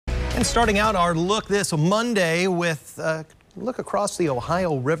And starting out our look this Monday with look across the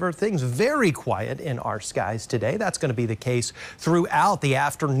Ohio River. Things very quiet in our skies today. That's going to be the case throughout the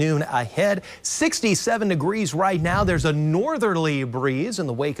afternoon ahead. 67 degrees right now. There's a northerly breeze in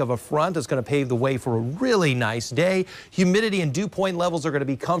the wake of a front that's going to pave the way for a really nice day. Humidity and dew point levels are going to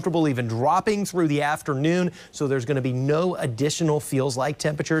be comfortable, even dropping through the afternoon. So there's going to be no additional feels like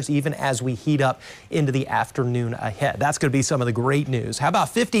temperatures even as we heat up into the afternoon ahead. That's going to be some of the great news. How about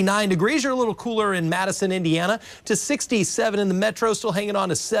 59 degrees? You're a little cooler in Madison, Indiana, to 67 in the metro, still hanging on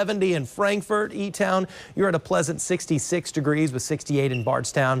to 70 in Frankfort. E-Town, you're at a pleasant 66 degrees with 68 in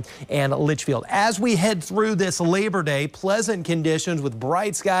Bardstown and Litchfield. As we head through this Labor Day, pleasant conditions with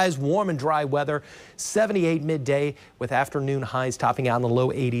bright skies, warm and dry weather. 78 midday with afternoon highs topping out in the low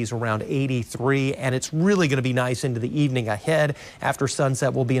 80s, around 83. And it's really going to be nice into the evening ahead. After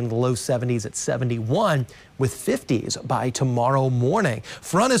sunset, we'll be in the low 70s at 71 with 50s by tomorrow morning.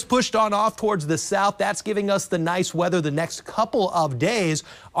 Front is pushed on off towards the south. That's giving us the nice weather the next couple of days.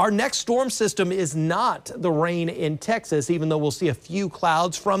 Our next storm system is not the rain in Texas, even though we'll see a few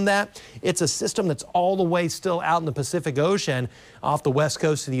clouds from that. It's a system that's all the way still out in the Pacific Ocean off the west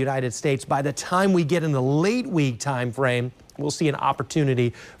coast of the United States. By the time we get in the late week time frame, we'll see an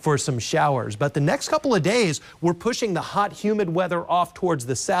opportunity for some showers. But the next couple of days, we're pushing the hot, humid weather off towards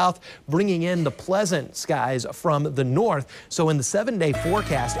the south, bringing in the pleasant skies from the north. So in the 7-day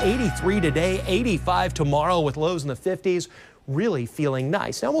forecast, 83 today, 85 tomorrow with lows in the 50s. Really feeling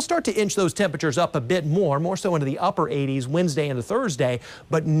nice. Now we'll start to inch those temperatures up a bit more so into the upper 80s Wednesday and Thursday,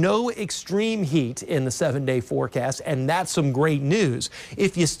 but no extreme heat in the 7-day forecast, and that's some great news.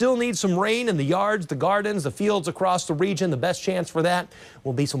 If you still need some rain in the yards, the gardens, the fields across the region, the best chance for that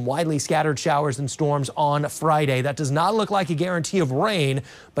will be some widely scattered showers and storms on Friday. That does not look like a guarantee of rain,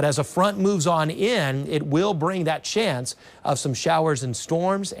 but as a front moves on in, it will bring that chance of some showers and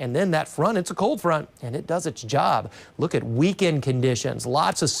storms, and then that front, it's a cold front, and it does its job. Look at weekend conditions,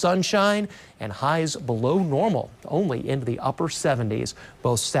 lots of sunshine and highs below normal, only into the upper 70s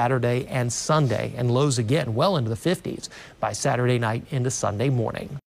both Saturday and Sunday, and lows again well into the 50s by Saturday night into Sunday morning.